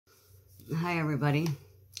Hi everybody.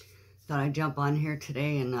 Thought I'd jump on here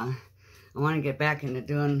today, and I want to get back into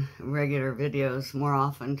doing regular videos more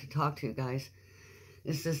often to talk to you guys.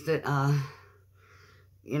 It's just that,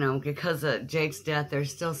 because of Jake's death,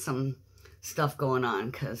 there's still some stuff going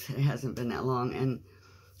on because it hasn't been that long. And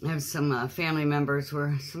I have some family members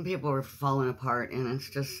where some people are falling apart, and it's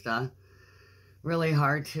just really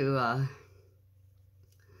hard to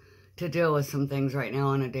deal with some things right now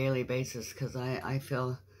on a daily basis because I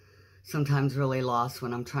feel sometimes really lost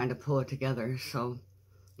when I'm trying to pull it together. So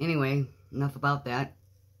anyway, enough about that.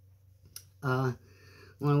 I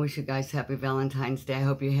want to wish you guys happy Valentine's Day. I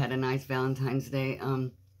hope you had a nice Valentine's Day.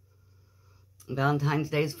 Valentine's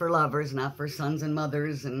Day is for lovers, not for sons and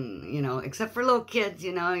mothers, and, except for little kids,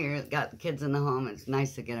 you got kids in the home. It's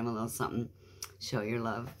nice to get them a little something, show your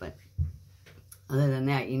love. But other than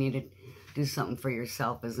that, you need to do something for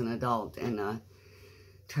yourself as an adult and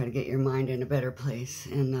try to get your mind in a better place.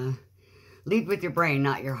 And lead with your brain,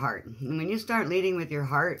 not your heart. And when you start leading with your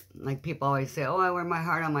heart, like people always say, oh, I wear my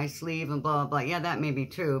heart on my sleeve and blah, blah, blah. Yeah, that may be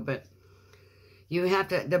true, but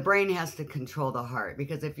the brain has to control the heart.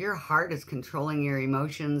 Because if your heart is controlling your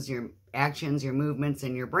emotions, your actions, your movements,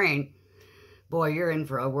 and your brain, boy, you're in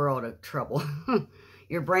for a world of trouble.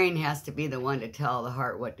 Your brain has to be the one to tell the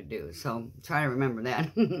heart what to do. So try to remember that.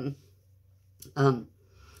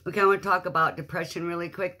 Okay, I want to talk about depression really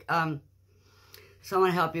quick. So I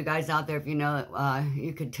want to help you guys out there if you know that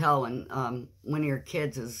you could tell when one of your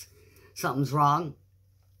kids something's wrong.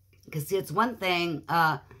 Because see, it's one thing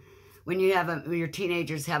when your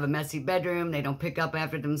teenagers have a messy bedroom, they don't pick up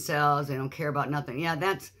after themselves, they don't care about nothing. Yeah,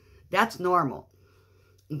 that's normal.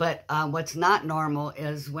 But what's not normal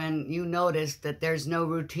is when you notice that there's no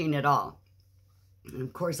routine at all. And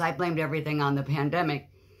of course, I blamed everything on the pandemic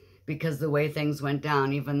because the way things went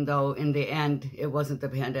down, even though in the end, it wasn't the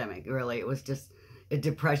pandemic, really. It was just a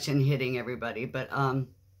depression hitting everybody. But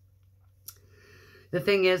the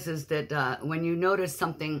thing is that when you notice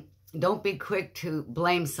something, don't be quick to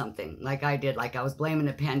blame something like I did. Like I was blaming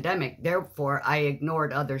the pandemic. Therefore, I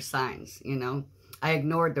ignored other signs, I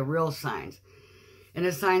ignored the real signs. And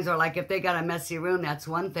the signs are like, if they got a messy room, that's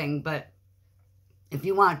one thing. But if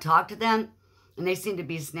you want to talk to them and they seem to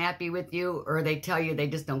be snappy with you, or they tell you they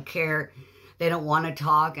just don't care, they don't want to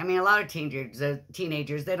talk. I mean, a lot of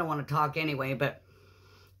teenagers, they don't want to talk anyway, but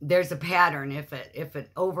there's a pattern. If it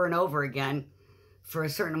over and over again for a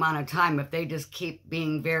certain amount of time, if they just keep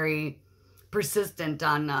being very persistent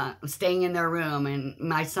on staying in their room. And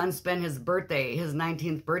my son spent his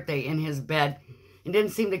 19th birthday in his bed and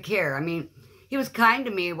didn't seem to care. I mean, he was kind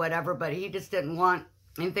to me, whatever, but he just didn't want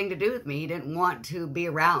anything to do with me. He didn't want to be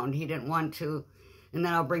around. He didn't want to. And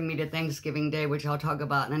then I'll bring me to Thanksgiving Day, which I'll talk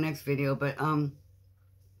about in the next video. But,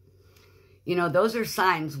 those are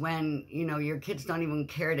signs when, your kids don't even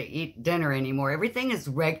care to eat dinner anymore. Everything is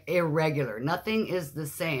irregular. Nothing is the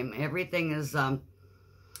same. Everything is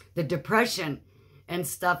the depression and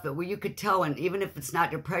stuff that you could tell, and even if it's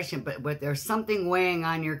not depression, but there's something weighing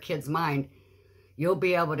on your kid's mind, you'll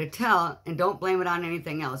be able to tell, and don't blame it on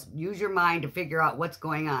anything else. Use your mind to figure out what's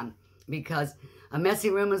going on, because a messy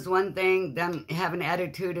room is one thing, them having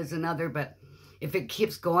attitude is another, but if it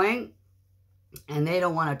keeps going and they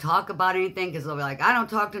don't want to talk about anything because they'll be like, I don't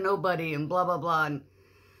talk to nobody and blah, blah, blah, and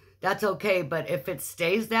that's okay. But if it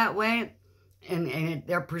stays that way and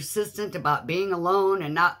they're persistent about being alone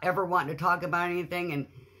and not ever wanting to talk about anything, and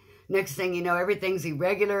next thing you know, everything's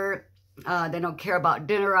irregular. They don't care about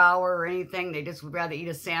dinner hour or anything. They just would rather eat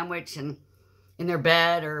a sandwich and in their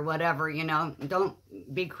bed or whatever, Don't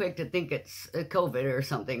be quick to think it's COVID or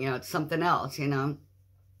something, it's something else, And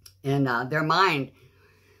their mind,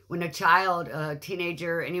 when a child, a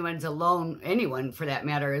teenager, anyone's alone, anyone for that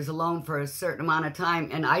matter, is alone for a certain amount of time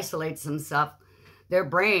and isolates themselves, their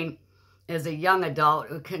brain, as a young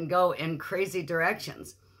adult, can go in crazy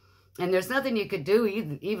directions. And there's nothing you could do,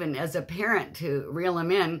 even as a parent, to reel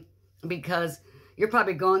them in, because you're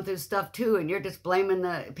probably going through stuff too, and you're just blaming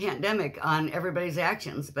the pandemic on everybody's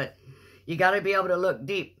actions. But you got to be able to look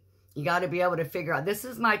deep. You got to be able to figure out, this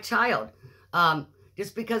is my child.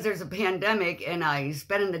 Just because there's a pandemic and he's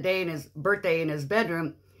spending the day in his birthday in his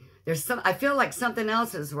bedroom, I feel like something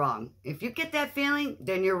else is wrong. If you get that feeling,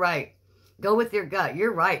 then you're right. Go with your gut.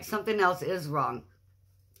 You're right. Something else is wrong.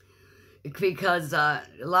 Because a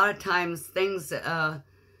lot of times things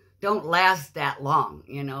don't last that long,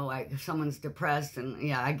 like if someone's depressed, and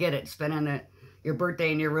yeah, I get it, spending your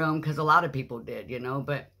birthday in your room, because a lot of people did,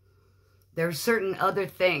 but there's certain other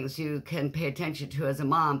things you can pay attention to as a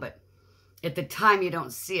mom, but at the time you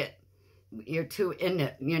don't see it. You're too in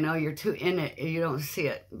it, you're too in it, you don't see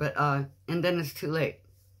it, but, and then it's too late.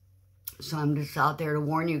 So I'm just out there to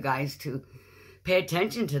warn you guys to pay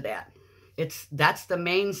attention to that. That's the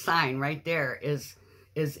main sign right there is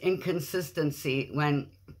inconsistency when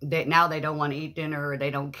now they don't want to eat dinner, or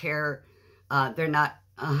they don't care. They're not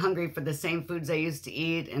hungry for the same foods they used to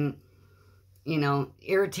eat, and, you know,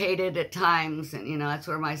 irritated at times. And, you know, that's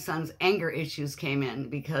where my son's anger issues came in,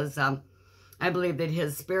 because I believe that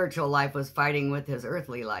his spiritual life was fighting with his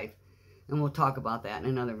earthly life. And we'll talk about that in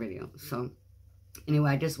another video. So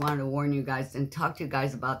anyway, I just wanted to warn you guys and talk to you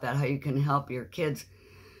guys about that, how you can help your kids.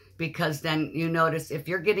 Because then you notice if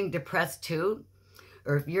you're getting depressed too,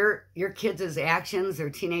 or if your kids' actions or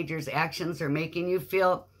teenagers' actions are making you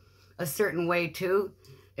feel a certain way too,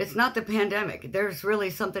 it's not the pandemic. There's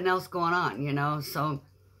really something else going on, you know. So,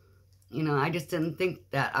 you know, I just didn't think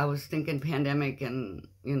that. I was thinking pandemic, and,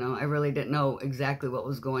 you know, I really didn't know exactly what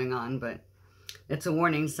was going on. But it's a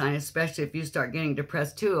warning sign, especially if you start getting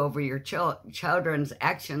depressed too over your children's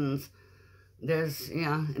actions. There's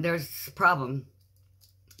a problem.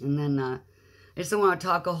 And then I just don't want to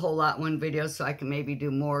talk a whole lot in one video, so I can maybe do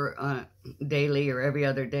more daily or every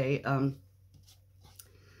other day.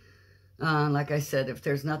 Like I said, if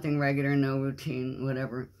there's nothing regular, no routine,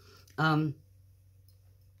 whatever. I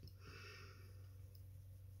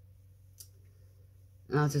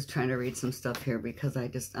was just trying to read some stuff here because I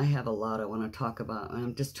have a lot I want to talk about.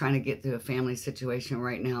 I'm just trying to get through a family situation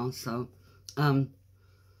right now. So,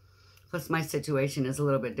 plus my situation is a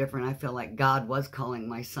little bit different. I feel like God was calling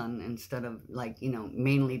my son instead of, like, you know,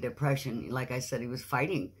 mainly depression. Like I said, he was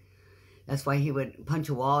fighting. That's why he would punch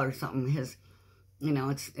a wall or something. You know,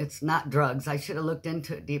 it's not drugs. I should have looked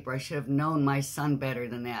into it deeper. I should have known my son better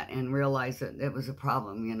than that and realized that it was a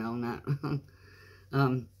problem, you know, not...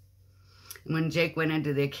 When Jake went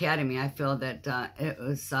into the academy, I feel that it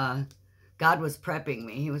was, God was prepping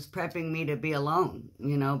me. He was prepping me to be alone,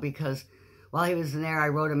 you know, because while he was in there, I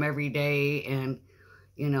wrote him every day. And,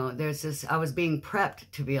 you know, I was being prepped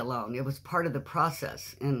to be alone. It was part of the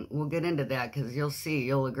process. And we'll get into that because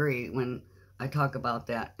you'll agree when I talk about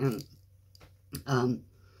that. And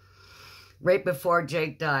right before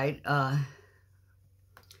Jake died,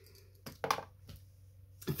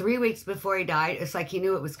 3 weeks before he died, it's like he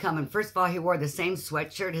knew it was coming. First of all, he wore the same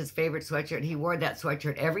sweatshirt, his favorite sweatshirt. He wore that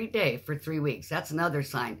sweatshirt every day for 3 weeks. That's another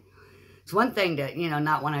sign. It's one thing to, you know,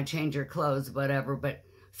 not want to change your clothes, whatever, but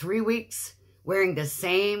 3 weeks wearing the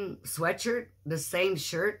same sweatshirt, the same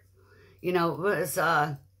shirt, you know, was,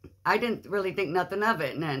 I didn't really think nothing of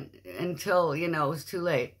it, and then, until, you know, it was too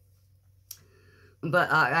late.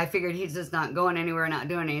 But I figured he's just not going anywhere, not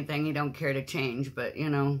doing anything. He don't care to change, but, you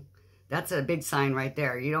know, that's a big sign right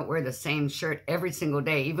there. You don't wear the same shirt every single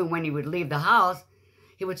day. Even when he would leave the house,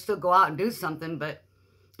 he would still go out and do something,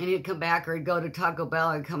 and he'd come back, or he'd go to Taco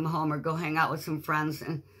Bell and come home, or go hang out with some friends.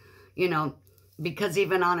 And, you know, because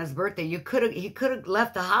even on his birthday, he could have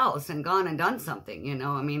left the house and gone and done something, you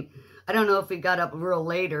know. I mean, I don't know if he got up real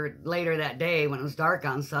later that day when it was dark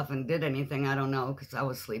on stuff and did anything. I don't know, because I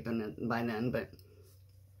was sleeping by then, but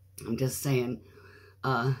I'm just saying,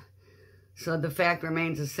 so the fact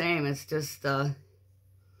remains the same. It's just,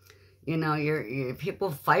 you know, people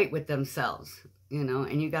fight with themselves, you know,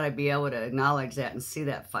 and you got to be able to acknowledge that and see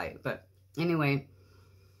that fight. But anyway,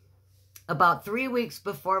 about 3 weeks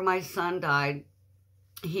before my son died,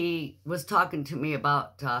 he was talking to me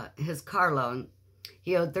about his car loan.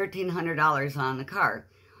 He owed $1,300 on the car.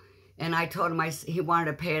 And I told him he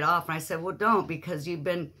wanted to pay it off. And I said, well, don't, because you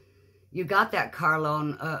got that car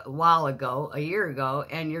loan a year ago,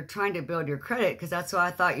 and you're trying to build your credit, because that's what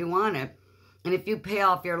I thought you wanted. And if you pay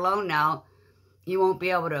off your loan now, you won't be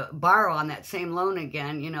able to borrow on that same loan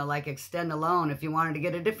again, you know, like extend the loan if you wanted to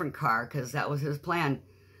get a different car, because that was his plan.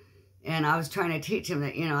 And I was trying to teach him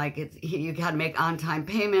that, you know, like you got to make on-time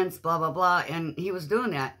payments, blah, blah, blah. And he was doing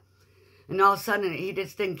that. And all of a sudden, he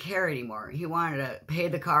just didn't care anymore. He wanted to pay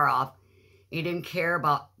the car off. He didn't care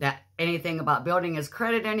about anything about building his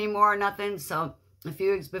credit anymore, nothing. So a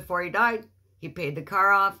few weeks before he died, he paid the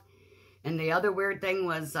car off. And the other weird thing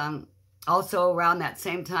was also around that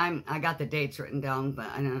same time, I got the dates written down, but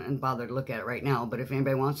I didn't bother to look at it right now. But if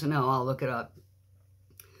anybody wants to know, I'll look it up.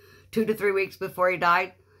 2 to 3 weeks before he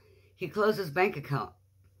died, he closed his bank account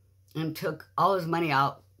and took all his money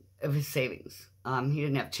out of his savings. He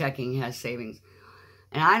didn't have checking, he has savings.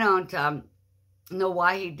 And I don't know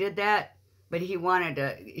why he did that. But he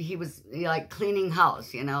was like cleaning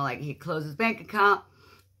house, you know, like he closed his bank account,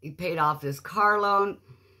 he paid off his car loan,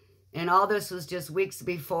 and all this was just weeks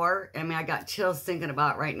before. I mean, I got chills thinking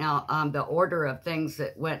about right now the order of things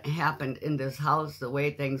that happened in this house, the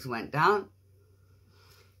way things went down.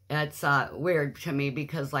 It's weird to me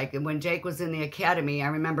because, like, when Jake was in the academy, I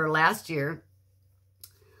remember last year,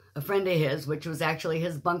 a friend of his, which was actually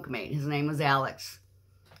his bunkmate. His name was Alex.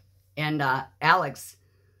 And Alex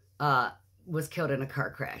was killed in a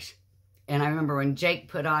car crash. And I remember when Jake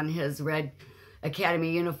put on his red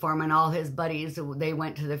Academy uniform and all his buddies, they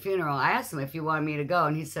went to the funeral. I asked him if he wanted me to go,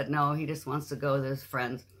 and he said no, he just wants to go with his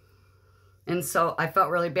friends. And so I felt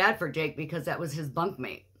really bad for Jake because that was his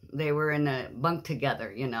bunkmate. They were in a bunk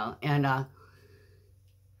together, you know. And,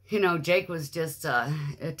 you know, Jake was just a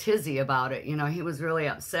tizzy about it. You know, he was really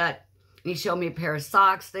upset. He showed me a pair of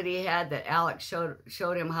socks that he had that Alex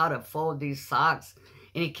showed him how to fold these socks.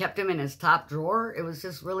 And he kept them in his top drawer. It was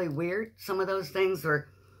just really weird. Some of those things were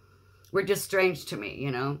just strange to me,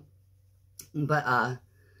 you know. But, I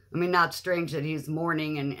mean, not strange that he's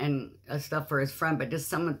mourning and stuff for his friend, but just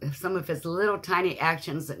some of his little tiny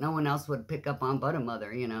actions that no one else would pick up on but a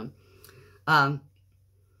mother, you know.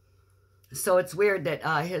 So it's weird that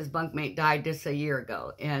his bunkmate died just a year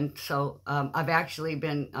ago. And so I've actually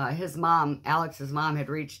been, his mom, Alex's mom, had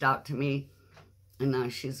reached out to me.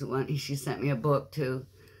 And she sent me a book too.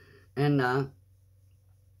 And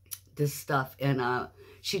this stuff. And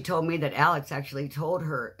she told me that Alex actually told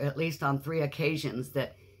her, at least on 3 occasions,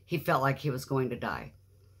 that he felt like he was going to die.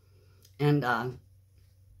 And,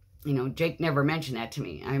 you know, Jake never mentioned that to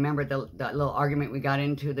me. I remember that little argument we got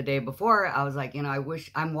into the day before. I was like, you know,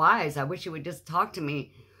 I'm wise. I wish you would just talk to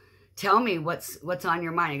me. Tell me what's on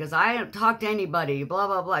your mind. He goes, I don't talk to anybody, blah,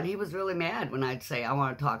 blah, blah. And he was really mad when I'd say I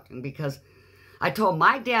want to talk to him because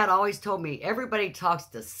my dad always told me everybody talks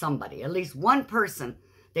to somebody. At least one person,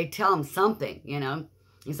 they tell him something, you know.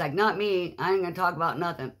 He's like, not me. I ain't going to talk about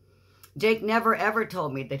nothing. Jake never, ever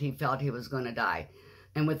told me that he felt he was going to die.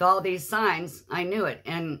 And with all these signs, I knew it.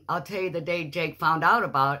 And I'll tell you, the day Jake found out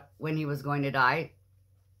about when he was going to die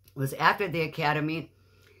was after the academy.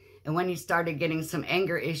 And when he started getting some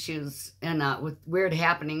anger issues and with weird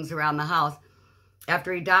happenings around the house.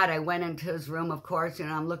 After he died, I went into his room, of course, you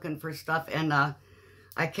know, I'm looking for stuff. And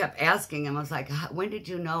I kept asking him, I was like, when did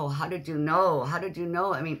you know? How did you know? How did you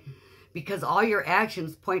know? I mean, because all your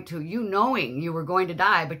actions point to you knowing you were going to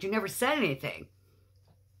die, but you never said anything.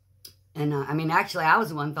 And, I mean, actually, I was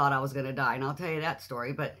the one thought I was going to die, and I'll tell you that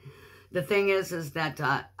story. But the thing is that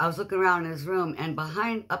I was looking around in his room, and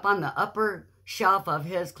up on the upper shelf of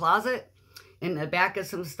his closet, in the back of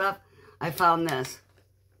some stuff, I found this.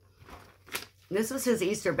 This was his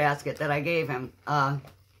Easter basket that I gave him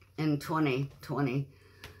in 2020.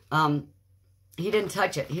 He didn't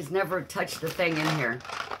touch it. He's never touched the thing in here.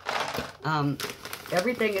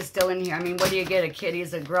 Everything is still in here. I mean, what do you get a kid?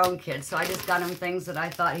 He's a grown kid. So I just got him things that I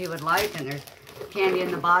thought he would like. And there's candy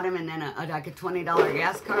in the bottom and then like a $20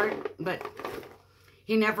 gas card. But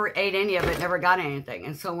he never ate any of it, never got anything.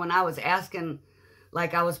 And so when I was asking,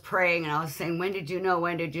 like I was praying and I was saying, when did you know?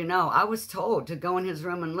 When did you know? I was told to go in his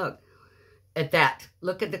room and look at that.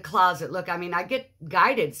 Look at the closet. Look, I mean, I get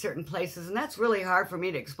guided certain places. And that's really hard for me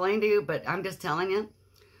to explain to you. But I'm just telling you.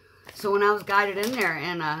 So when I was guided in there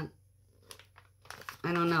and...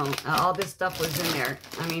 I don't know. All this stuff was in there.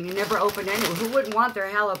 I mean, he never opened any. Who wouldn't want their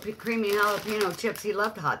creamy jalapeno chips? He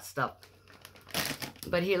loved hot stuff.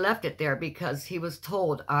 But he left it there because he was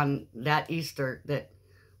told on that Easter that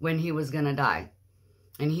when he was going to die.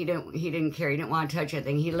 And he didn't care. He didn't want to touch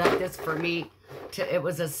anything. He left this for me to, it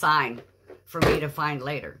was a sign for me to find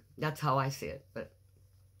later. That's how I see it. But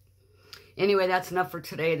anyway, that's enough for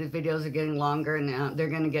today. The videos are getting longer and they're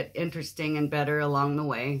going to get interesting and better along the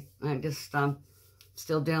way. I just,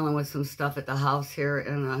 still dealing with some stuff at the house here,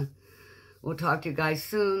 and we'll talk to you guys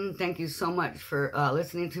soon. Thank you so much for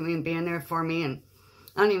listening to me and being there for me, and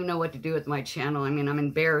I don't even know what to do with my channel. I mean, I'm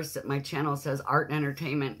embarrassed that my channel says art and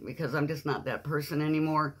entertainment because I'm just not that person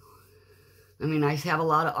anymore. I mean, I have a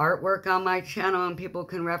lot of artwork on my channel and people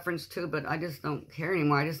can reference to, but I just don't care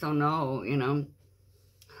anymore. I just don't know, you know.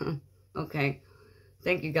 Okay.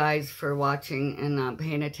 Thank you guys for watching and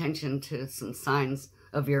paying attention to some signs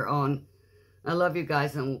of your own. I love you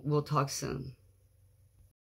guys, and we'll talk soon.